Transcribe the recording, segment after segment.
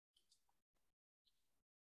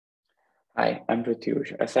Hi, I'm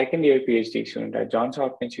Pratyush, a second year PhD student at Johns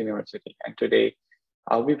Hopkins University, and today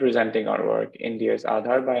I'll be presenting our work, India's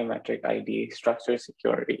Aadhaar Biometric ID, Structure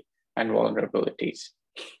Security, and Vulnerabilities.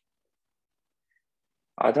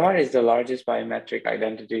 Aadhaar is the largest biometric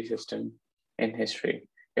identity system in history.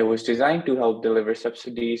 It was designed to help deliver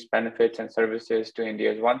subsidies, benefits, and services to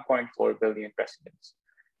India's 1.4 billion residents.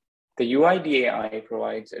 The UIDAI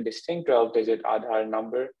provides a distinct 12-digit Aadhaar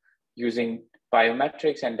number using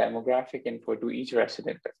biometrics and demographic info to each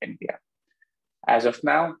resident of India. As of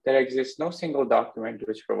now, there exists no single document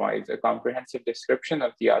which provides a comprehensive description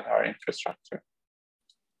of the Aadhaar infrastructure.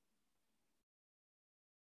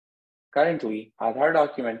 Currently, Aadhaar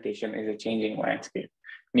documentation is a changing landscape.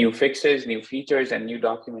 New fixes, new features, and new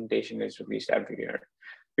documentation is released every year.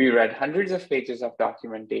 We read hundreds of pages of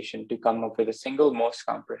documentation to come up with a single most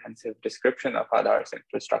comprehensive description of Aadhaar's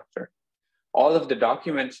infrastructure. All of the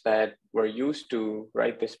documents that were used to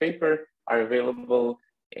write this paper are available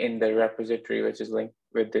in the repository, which is linked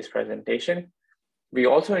with this presentation. We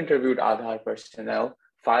also interviewed Aadhaar personnel,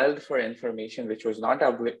 filed for information which was not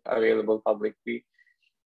available publicly.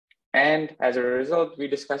 And as a result, we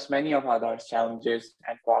discussed many of Aadhaar's challenges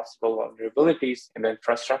and possible vulnerabilities in the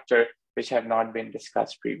infrastructure which have not been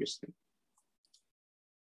discussed previously.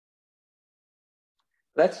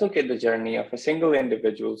 Let's look at the journey of a single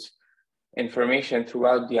individual's information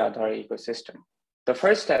throughout the Aadhaar ecosystem. The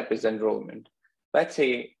first step is enrollment. Let's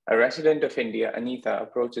say a resident of India, Anita,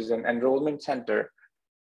 approaches an enrollment center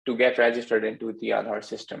to get registered into the Aadhaar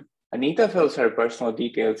system. Anita fills her personal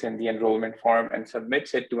details in the enrollment form and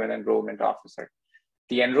submits it to an enrollment officer.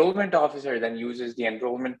 The enrollment officer then uses the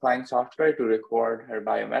enrollment client software to record her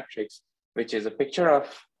biometrics, which is a picture of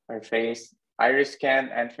her face, iris scan,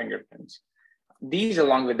 and fingerprints. These,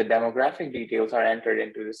 along with the demographic details, are entered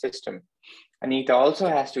into the system. Anita also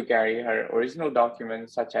has to carry her original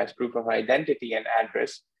documents, such as proof of identity and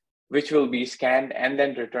address, which will be scanned and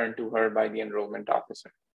then returned to her by the enrollment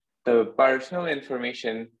officer. The personal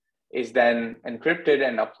information is then encrypted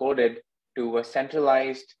and uploaded to a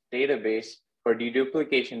centralized database for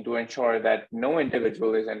deduplication to ensure that no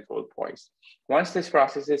individual is enrolled twice. Once this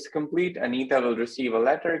process is complete, Anita will receive a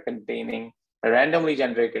letter containing a randomly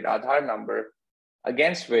generated Aadhaar number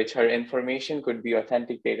against which her information could be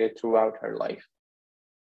authenticated throughout her life.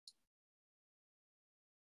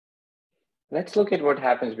 Let's look at what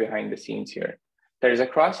happens behind the scenes here. There is a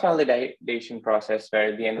cross-validation process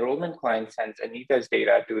where the enrollment client sends Anita's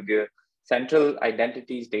data to the Central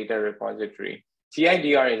Identities Data Repository.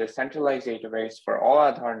 CIDR is a centralized database for all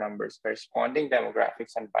Aadhaar numbers corresponding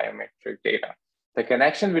demographics and biometric data. The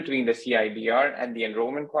connection between the CIDR and the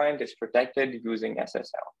enrollment client is protected using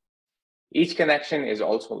SSL. Each connection is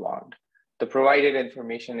also logged. The provided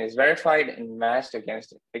information is verified and matched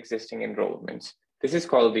against existing enrollments. This is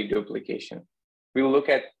called deduplication. We'll look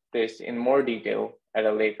at this in more detail at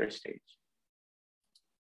a later stage.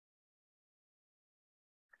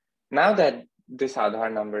 Now that this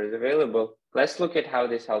Aadhaar number is available, let's look at how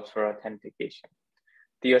this helps for authentication.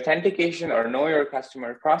 The authentication or know your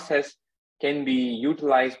customer process can be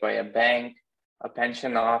utilized by a bank, a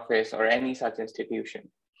pension office, or any such institution.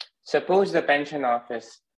 Suppose the pension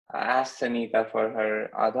office asks Anita for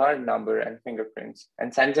her Aadhaar number and fingerprints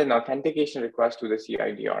and sends an authentication request to the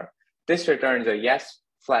CIDR. This returns a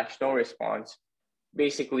yes/no response,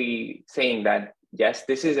 basically saying that, yes,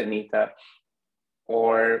 this is Anita,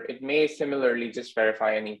 or it may similarly just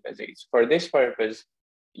verify Anita's age. For this purpose,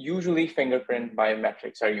 usually fingerprint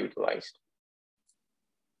biometrics are utilized.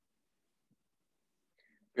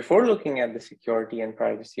 Before looking at the security and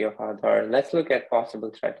privacy of Aadhaar, let's look at possible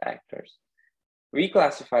threat actors. We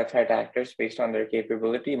classify threat actors based on their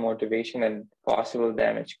capability, motivation, and possible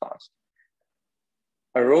damage cost.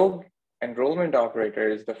 A rogue enrollment operator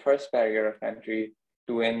is the first barrier of entry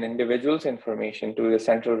to an individual's information to the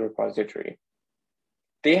central repository.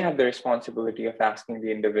 They have the responsibility of asking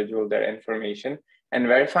the individual their information and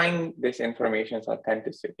verifying this information's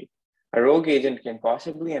authenticity. A rogue agent can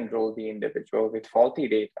possibly enroll the individual with faulty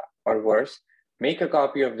data, or worse, make a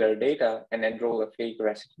copy of their data and enroll a fake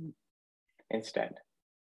resident instead.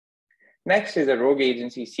 Next is a rogue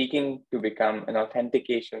agency seeking to become an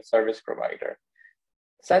authentication service provider.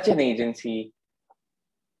 Such an agency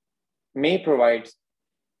may provide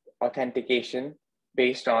authentication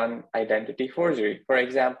based on identity forgery. For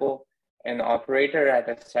example, an operator at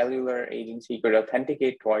a cellular agency could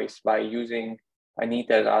authenticate twice by using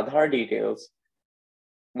Anita's Aadhaar details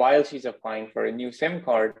while she's applying for a new SIM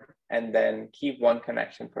card and then keep one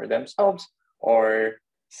connection for themselves or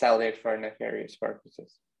sell it for nefarious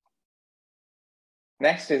purposes.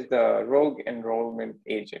 Next is the rogue enrollment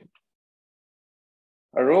agent.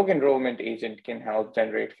 A rogue enrollment agent can help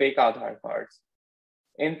generate fake Aadhaar cards.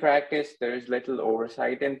 In practice, there is little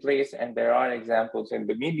oversight in place, and there are examples in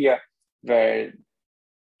the media where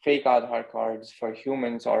fake Aadhaar cards for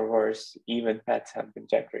humans or worse, even pets have been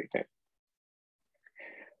generated.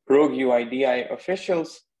 Rogue UIDI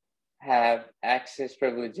officials have access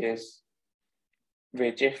privileges,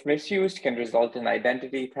 which if misused can result in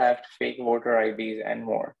identity theft, fake voter IDs, and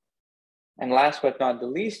more. And last but not the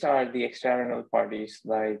least are the external parties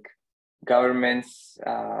like governments,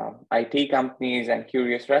 IT companies, and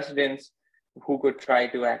curious residents who could try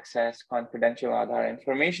to access confidential Aadhaar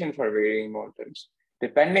information for varying motives.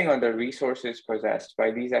 Depending on the resources possessed by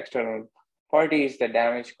these external parties, the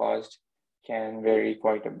damage caused can vary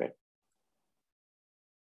quite a bit.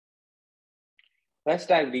 Let's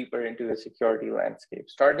dive deeper into the security landscape,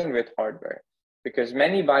 starting with hardware, because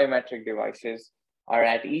many biometric devices are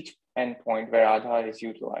at each endpoint where Aadhaar is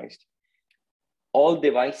utilized. All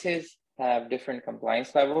devices have different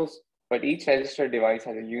compliance levels, but each registered device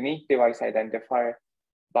has a unique device identifier.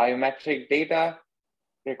 Biometric data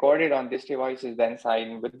recorded on this device is then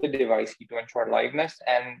signed with the device key to ensure liveness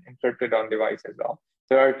and encrypted on device as well.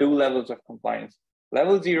 There are two levels of compliance.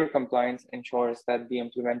 Level 0 compliance ensures that the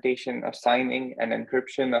implementation of signing and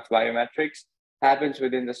encryption of biometrics happens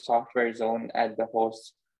within the software zone at the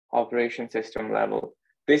host's operation system level.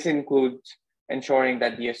 This includes ensuring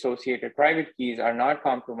that the associated private keys are not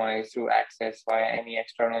compromised through access via any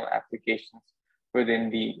external applications within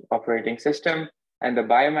the operating system, and the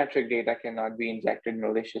biometric data cannot be injected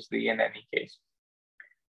maliciously in any case.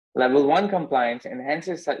 Level 1 compliance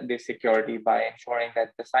enhances this security by ensuring that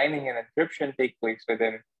the signing and encryption take place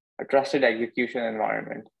within a trusted execution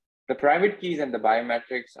environment. The private keys and the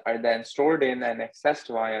biometrics are then stored in and accessed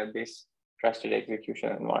via this trusted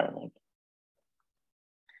execution environment.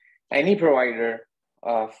 Any provider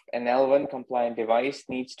of an L1 compliant device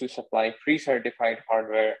needs to supply pre-certified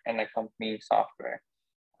hardware and accompanying software.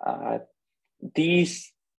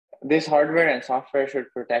 This hardware and software should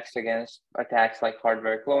protect against attacks like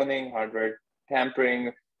hardware cloning, hardware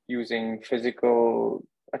tampering, using physical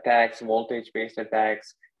attacks, voltage-based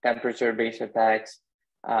attacks, temperature-based attacks,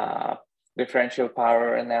 differential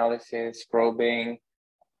power analysis, probing,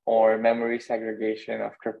 or memory segregation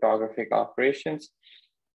of cryptographic operations,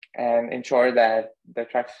 and ensure that the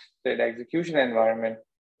trusted execution environment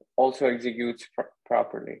also executes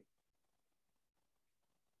properly.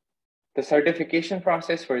 The certification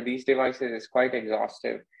process for these devices is quite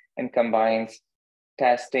exhaustive and combines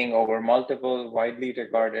testing over multiple widely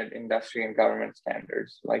regarded industry and government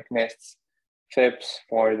standards like NIST's, FIPS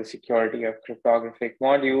for the security of cryptographic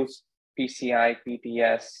modules, PCI,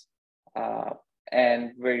 PTS,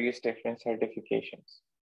 and various different certifications.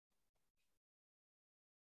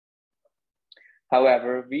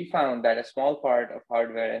 However, we found that a small part of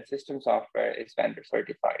hardware and system software is vendor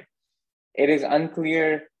certified. It is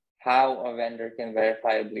unclear how a vendor can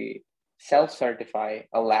verifiably self-certify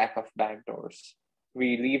a lack of backdoors.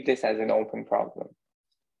 We leave this as an open problem.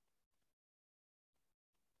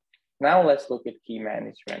 Now let's look at key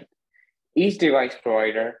management. Each device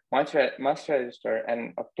provider must register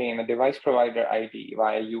and obtain a device provider ID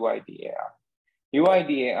via UIDAI.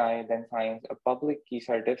 UIDAI then signs a public key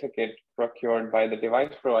certificate procured by the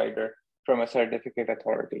device provider from a certificate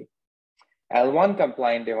authority. L1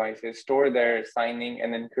 compliant devices store their signing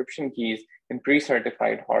and encryption keys in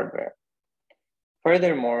pre-certified hardware.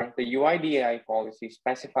 Furthermore, the UIDAI policy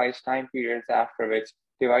specifies time periods after which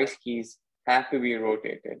device keys have to be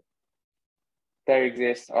rotated. There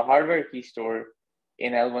exists a hardware key store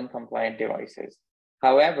in L1 compliant devices.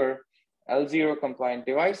 However, L0 compliant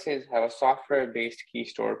devices have a software-based key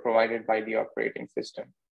store provided by the operating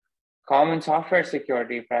system. Common software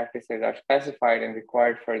security practices are specified and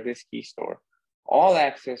required for this key store. All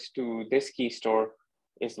access to this key store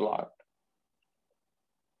is logged.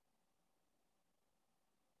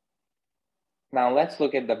 Now let's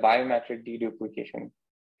look at the biometric deduplication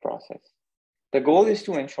process. The goal is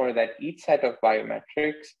to ensure that each set of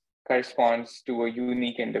biometrics corresponds to a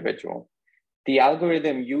unique individual. The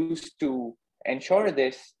algorithm used to ensure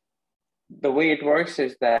this, the way it works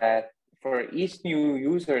is that for each new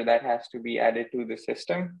user that has to be added to the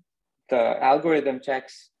system, the algorithm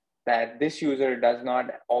checks that this user does not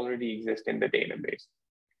already exist in the database.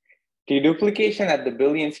 Deduplication at the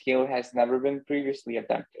billion scale has never been previously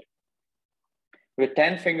attempted. With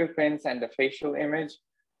 10 fingerprints and a facial image,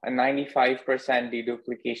 a 95%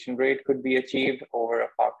 deduplication rate could be achieved over a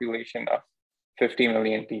population of 50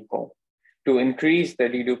 million people. To increase the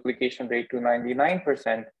deduplication rate to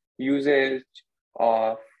 99%, usage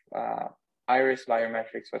of iris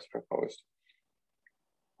biometrics was proposed.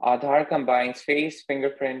 Aadhaar combines face,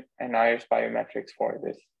 fingerprint, and iris biometrics for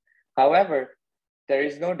this. However, there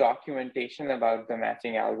is no documentation about the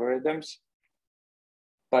matching algorithms.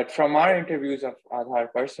 But from our interviews of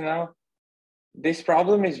Aadhaar personnel, this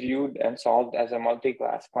problem is viewed and solved as a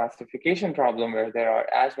multi-class classification problem where there are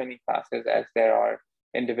as many classes as there are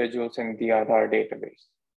individuals in the Aadhaar database.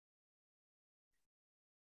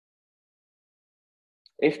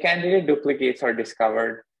 If candidate duplicates are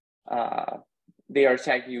discovered, they are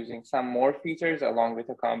checked using some more features along with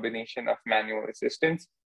a combination of manual assistance.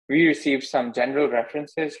 We received some general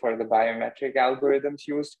references for the biometric algorithms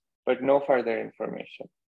used, but no further information.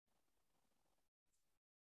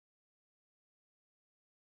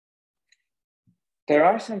 There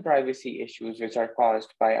are some privacy issues which are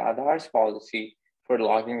caused by Aadhaar's policy for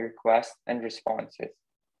logging requests and responses.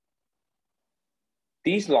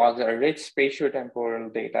 These logs are rich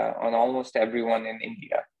spatiotemporal data on almost everyone in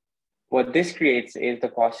India. What this creates is the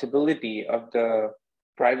possibility of the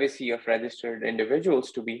privacy of registered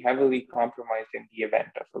individuals to be heavily compromised in the event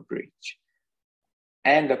of a breach,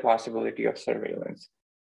 and the possibility of surveillance.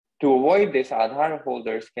 To avoid this, Aadhaar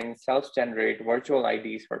holders can self-generate virtual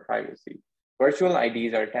IDs for privacy. Virtual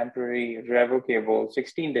IDs are temporary, revocable,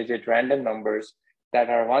 16-digit random numbers that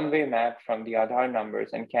are one-way mapped from the Aadhaar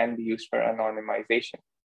numbers and can be used for anonymization.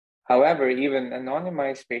 However, even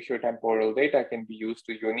anonymized spatiotemporal data can be used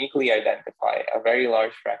to uniquely identify a very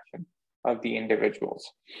large fraction of the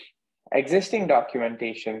individuals. Existing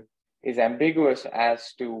documentation is ambiguous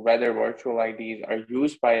as to whether virtual IDs are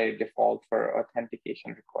used by default for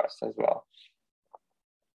authentication requests as well.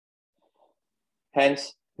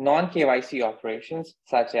 Hence, non-KYC operations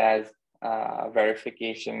such as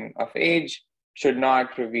verification of age should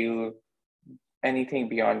not reveal anything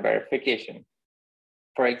beyond verification.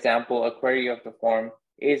 For example, a query of the form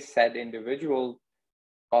is said individual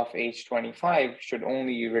of age 25 should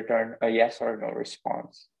only return a yes or no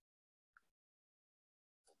response.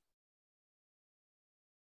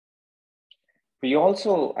 We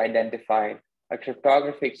also identified a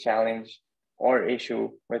cryptographic challenge or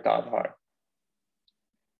issue with Aadhaar.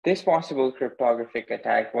 This possible cryptographic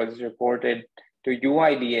attack was reported to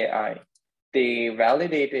UIDAI. They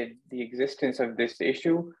validated the existence of this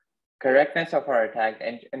issue, correctness of our attack,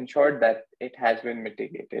 and ensured that it has been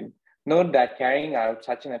mitigated. Note that carrying out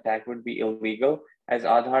such an attack would be illegal, as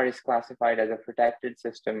Aadhaar is classified as a protected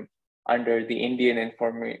system under the Indian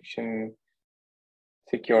Information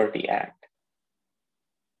Security Act.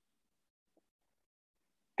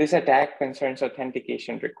 This attack concerns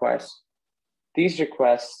authentication requests. These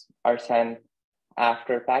requests are sent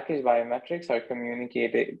after package biometrics are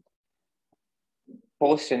communicated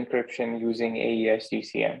post-encryption using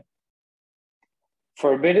AES-GCM.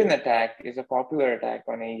 Forbidden attack is a popular attack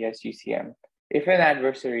on AES-GCM. If an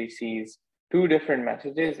adversary sees two different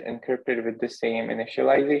messages encrypted with the same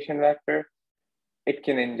initialization vector, it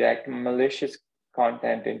can inject malicious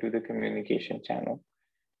content into the communication channel.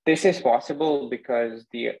 This is possible because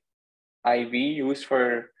the IV used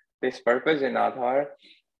for this purpose in Aadhaar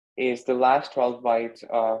is the last 12 bytes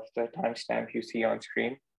of the timestamp you see on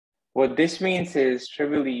screen. What this means is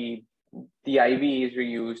trivially, the IV is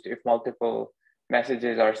reused if multiple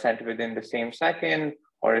messages are sent within the same second,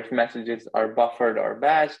 or if messages are buffered or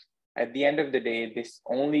batched. At the end of the day, this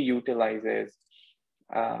only utilizes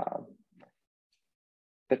the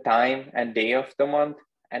time and day of the month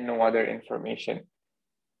and no other information.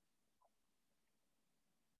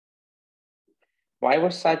 Why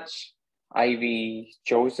was such IV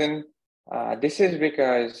chosen? This is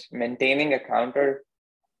because maintaining a counter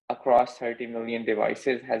across 30 million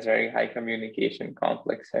devices has very high communication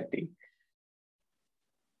complexity.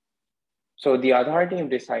 So the Aadhaar team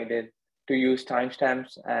decided to use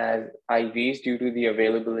timestamps as IVs due to the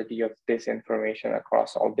availability of this information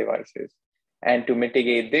across all devices. And to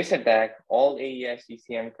mitigate this attack, all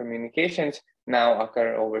AES-GCM communications now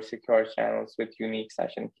occur over secure channels with unique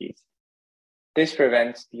session keys. This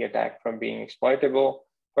prevents the attack from being exploitable.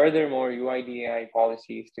 Furthermore, UIDAI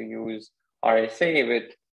policies to use RSA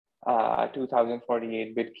with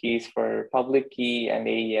 2048-bit keys for public key and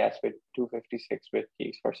AES with 256-bit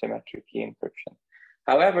keys for symmetric key encryption.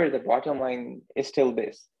 However, the bottom line is still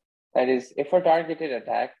this. That is, if a targeted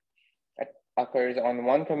attack occurs on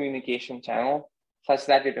one communication channel such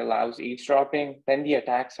that it allows eavesdropping, then the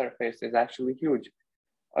attack surface is actually huge.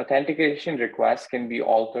 Authentication requests can be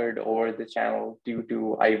altered over the channel due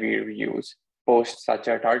to IV reuse post such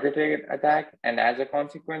a targeted attack, and as a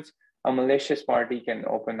consequence, a malicious party can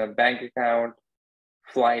open a bank account,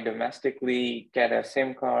 fly domestically, get a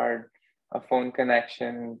SIM card, a phone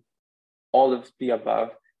connection, all of the above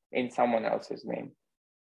in someone else's name.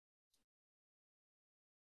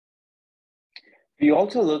 We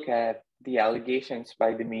also look at the allegations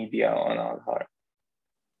by the media on Aadhaar.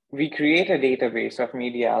 We create a database of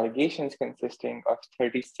media allegations consisting of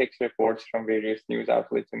 36 reports from various news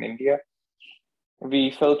outlets in India.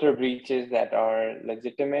 We filter breaches that are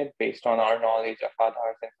legitimate based on our knowledge of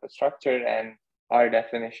Aadhaar's infrastructure and our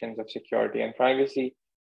definitions of security and privacy.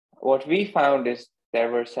 What we found is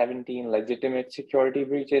there were 17 legitimate security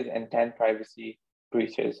breaches and 10 privacy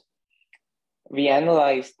breaches. We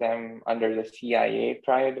analyzed them under the CIA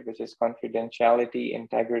triad, which is confidentiality,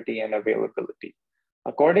 integrity, and availability.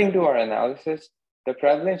 According to our analysis, the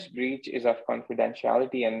prevalence breach is of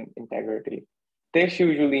confidentiality and integrity. This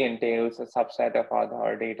usually entails a subset of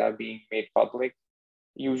Aadhaar data being made public,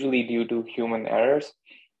 usually due to human errors.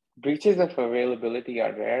 Breaches of availability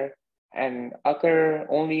are rare and occur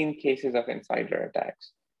only in cases of insider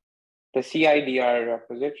attacks. The CIDR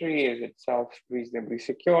repository is itself reasonably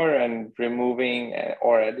secure, and removing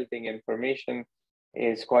or editing information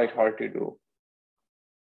is quite hard to do.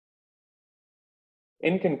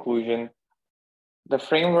 In conclusion, the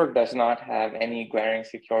framework does not have any glaring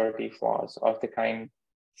security flaws of the kind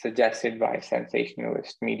suggested by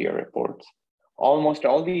sensationalist media reports. Almost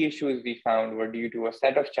all the issues we found were due to a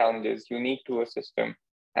set of challenges unique to a system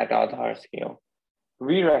at Aadhaar scale.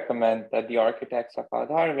 We recommend that the architects of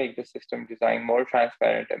Aadhaar make the system design more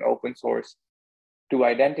transparent and open source to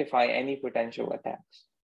identify any potential attacks.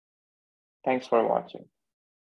 Thanks for watching.